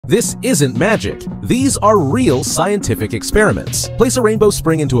This isn't magic. These are real scientific experiments. Place a rainbow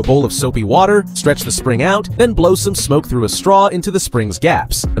spring into a bowl of soapy water, stretch the spring out, then blow some smoke through a straw into the spring's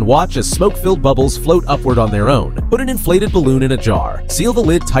gaps, and watch as smoke-filled bubbles float upward on their own. Put an inflated balloon in a jar. Seal the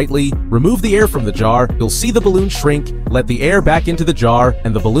lid tightly, remove the air from the jar, you'll see the balloon shrink, let the air back into the jar,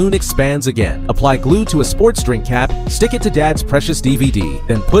 and the balloon expands again. Apply glue to a sports drink cap, stick it to Dad's precious DVD,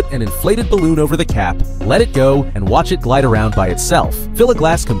 then put an inflated balloon over the cap, let it go, and watch it glide around by itself. Fill a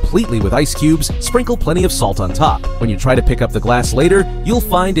glass completely with ice cubes, sprinkle plenty of salt on top. When you try to pick up the glass later, you'll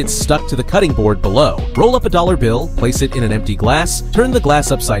find it's stuck to the cutting board below. Roll up a dollar bill, place it in an empty glass, turn the glass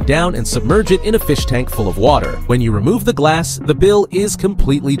upside down, and submerge it in a fish tank full of water. When you remove the glass, the bill is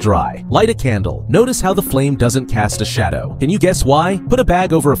completely dry. Light a candle. Notice how the flame doesn't cast a shadow. Can you guess why? Put a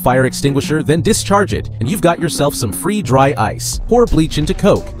bag over a fire extinguisher, then discharge it, and you've got yourself some free dry ice. Pour bleach into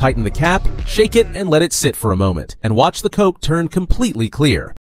Coke, tighten the cap, shake it, and let it sit for a moment, and watch the Coke turn completely clear.